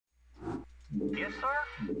Yes,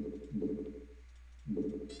 sir.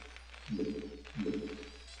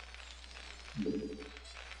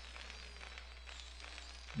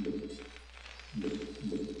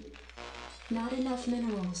 Not enough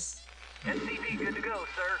minerals. SCV good to go,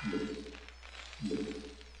 sir.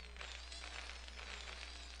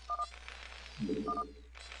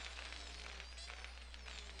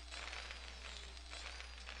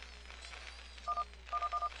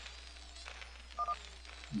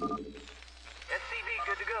 SCV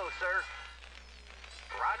good to go, sir.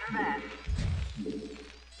 Roger that.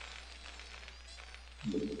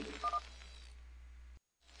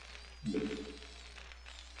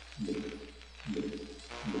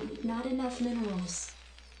 Not enough minerals.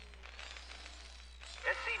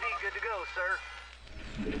 SCV good to go,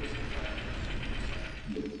 sir.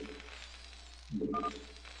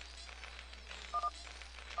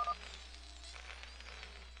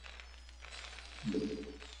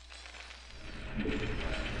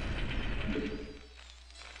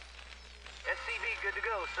 SCV good to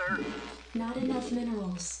go, sir. Not enough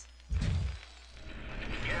minerals.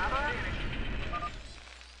 Job finished.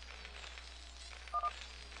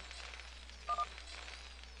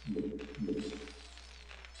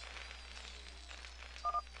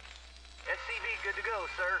 SCV good to go,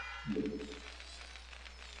 sir.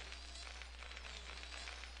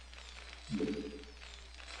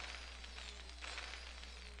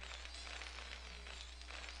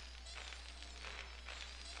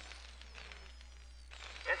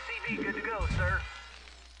 SCV good to go, sir.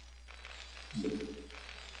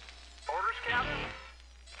 Orders, Captain?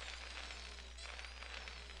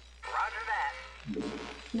 Roger that.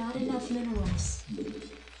 Not enough minerals.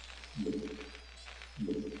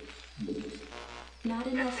 Not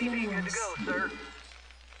enough SCV good to minerals. go, sir.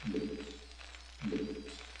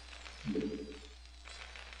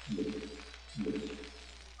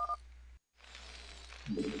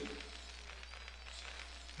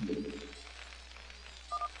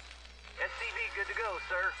 SCV good to go,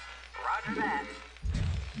 sir. Roger that.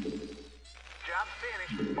 Job's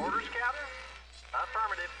finished. Orders, Captain?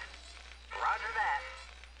 Affirmative. Roger that.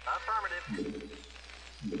 Affirmative.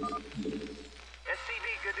 SCV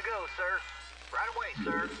good to go, sir. Right away,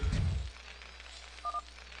 sir.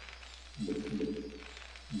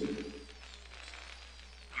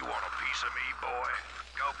 You want a piece of me, boy?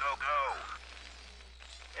 Go, go, go.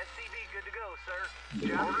 SCV good to go, sir.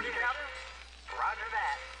 Job's finished. Captain? Roger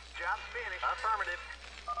that. Job's finished. Affirmative.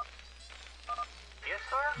 Yes,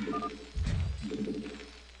 sir?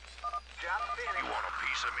 Job's You finished. want a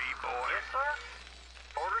piece of me, boy? Yes, sir?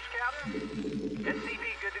 Orders, Captain? SCV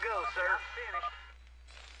good to go, sir. Job's finished.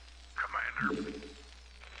 Commander,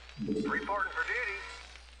 Reporting for duty.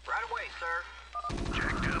 Right away, sir.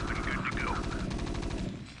 jacked up and good to go.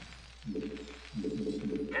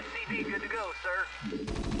 SCV good to go, sir.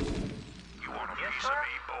 You want a Yes, piece sir? of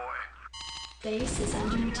me, boy? Base is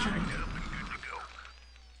under attack. Jacked up and good to go.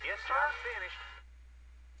 Yes, sir? Finished.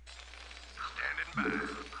 Standing by.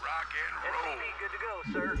 Rock and roll. SCV good to go,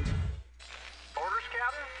 sir. Orders,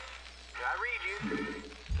 Captain? I read you.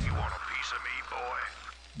 You want a piece of me, boy?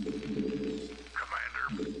 Commander,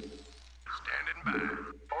 standing by.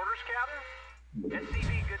 Orders, Captain? SCV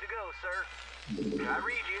good to go, sir. I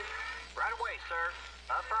read you. Right away, sir.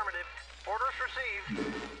 Affirmative. Orders received.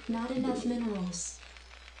 Not enough minerals.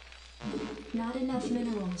 Not enough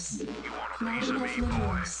minerals. You want a Not piece of enough me, boy?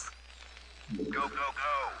 minerals. Go, go,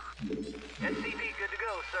 go. SCV good to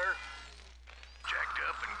go, sir. Jacked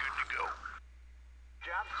up and good to go.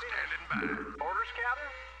 Job's finished. Standing by. Orders,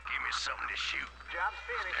 Captain? Give me something to shoot. Job's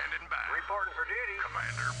finished. Standing by. Reporting for duty.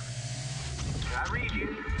 Commander, I read you.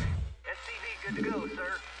 SCV good to go,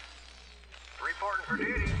 sir. Reporting for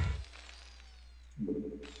duty.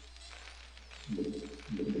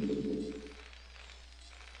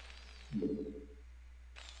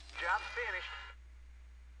 Job's finished.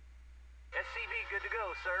 SCV good to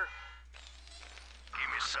go, sir. give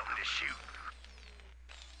me something to shoot.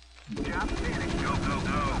 Job's finished. Go, go,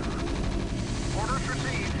 go. Orders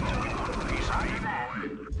received. You want a piece of me, Roger that. boy?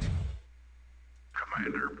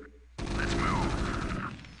 Commander, let's move.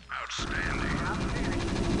 Outstanding. Job's finished.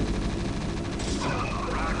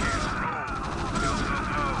 Rock and roll. Go, go,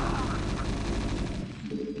 go.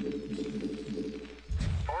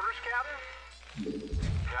 Orders, Captain?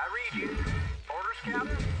 I read you. Orders,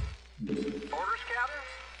 Captain? Orders, Captain?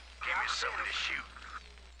 Give me something to shoot.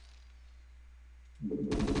 Your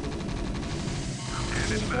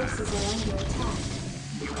Standing by. forces are under attack.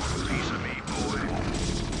 You want a piece of me, boy?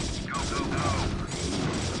 Go, go, go.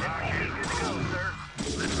 Rock SCV and good to go, roll. sir.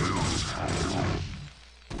 Let's move.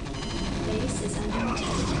 Base is under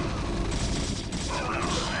attack.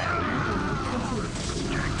 Outstanding.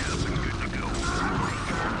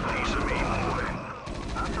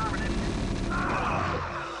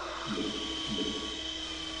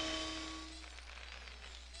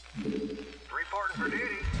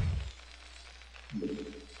 Commander,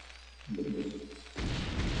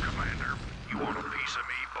 you want a piece of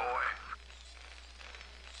me, boy?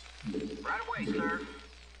 Right away, sir.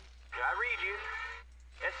 I read you.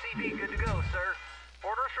 SCV good to go, sir.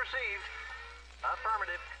 Orders received.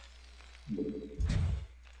 Affirmative.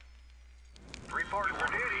 Reporting for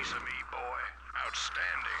duty. Piece of me, boy.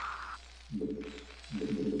 Outstanding.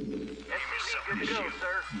 SCV good to go,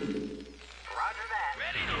 sir. Roger that.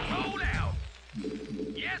 Ready to roll out.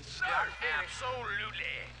 Yes, sir. Got it finished.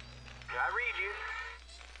 Absolutely. I read you.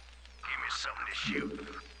 Give me something to shoot.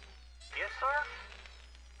 Yes, sir.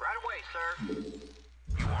 Right away, sir.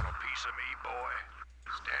 You want a piece of me, boy?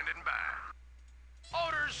 Standing by.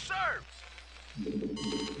 Orders, sir.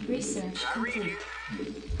 Research I read you. complete.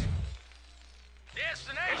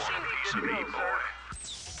 Destination. Piece of Good to me, go, boy.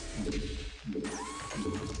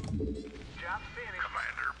 Job's finished.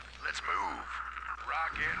 Commander, let's move.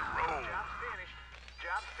 Rock and roll. Job's finished.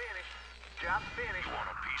 Job's finished. Job's finished. You want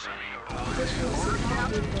a piece of me, boy? Additional supply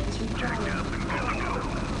depots Jacked required. up and good to go.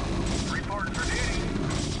 Reporting for duty.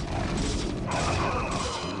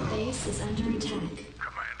 Base is under attack.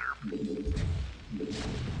 Commander,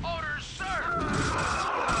 Orders, sir.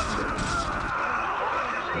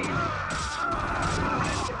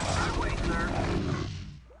 Right away, sir.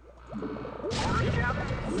 Orders, Captain.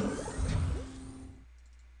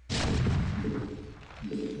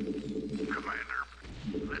 Commander,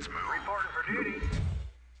 let's move. Reporting for duty.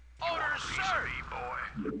 Orders, Piece of sir. me, boy.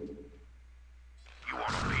 You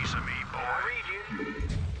want a piece of me, I boy? read you.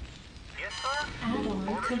 Yes, sir. Add-on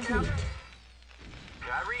Orders, complete. Captain.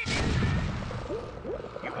 I read you.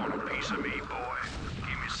 You want a piece of me, boy?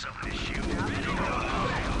 Give me something to shoot. Ready to roll.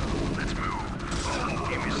 Let's move.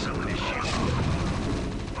 Give me something to shoot.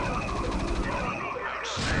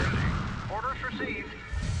 Outstanding. Orders received.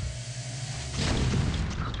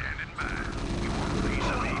 Standing by. You want a piece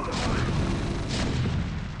of me, boy?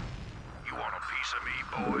 You want a piece of me,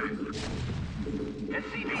 boy?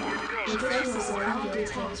 SCV good to go, sir. Additional supply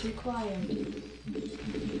depots required.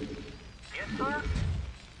 Yes, sir.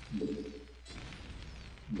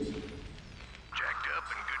 Jacked up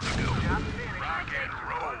and good to go. Job's finished. Rock and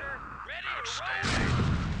roll. Ready to roll Outstanding.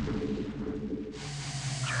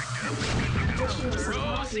 Jacked up and good to go. Additional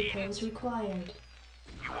supply depots required.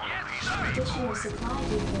 You want a Yes, piece sir. of me, Additional boy? supply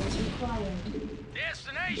depots required.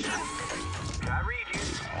 Destination. I read you.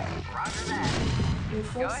 Roger that. Your Go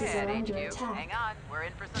forces ahead, are under HQ. attack. Hang on, we're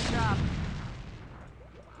in for some job.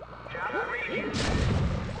 Job, I read you.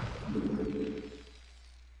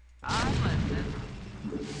 I'm listening.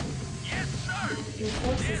 Yes, sir. Your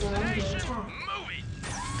forces are under Destination. attack. Move it.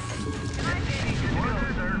 SCV good to go,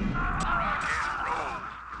 sir. Rock and roll.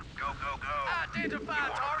 Go, go, go. Identify You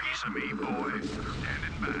want a target. piece of me, boy?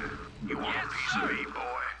 Standing by. You want Yes, a piece sir. of me,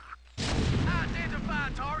 boy? Identify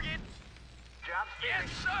target. Job's Yes,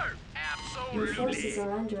 finished. sir. Your forces Absolutely.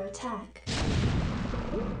 are under attack.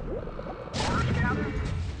 Orders, Captain.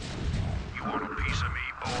 You want a piece of me,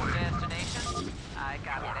 boy? Destination. I You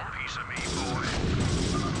copy want a that. piece of me, boy?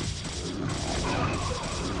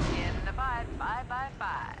 In the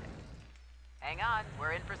 5x5. Hang on,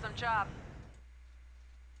 we're in for some chop.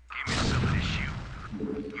 Give me something to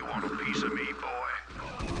shoot. You want a piece of me, boy?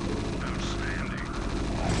 Outstanding.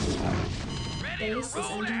 Ready Base is to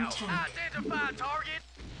roll under out. attack. Identify target.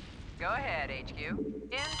 Go ahead, HQ. In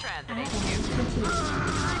transit, Add-on HQ. complete.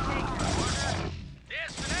 I take your order.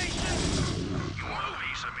 Destination. You want a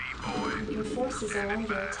piece of me, boy? Your forces are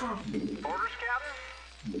under attack. Orders,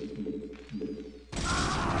 Captain.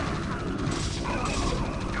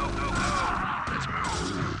 Go, go, go. Let's move.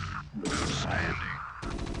 Outstanding.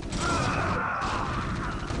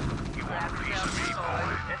 You want a piece of me, boy?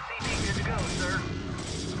 SCV good to go, sir.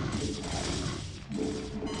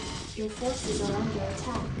 Your forces are under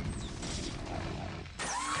attack.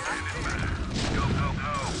 Standing by. Go, go,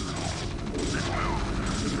 go. Let's move.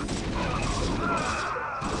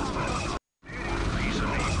 Piece of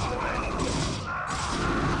me, boy.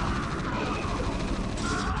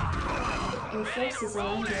 Your forces are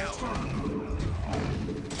under attack.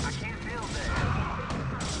 I can't build that.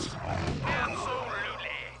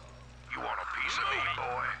 Absolutely. You want a piece of me,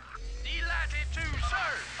 boy? Delighted to, sir.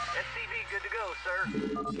 SCV good to go, sir.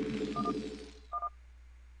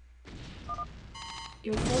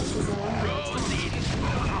 Your forces are under attack. Proceeding.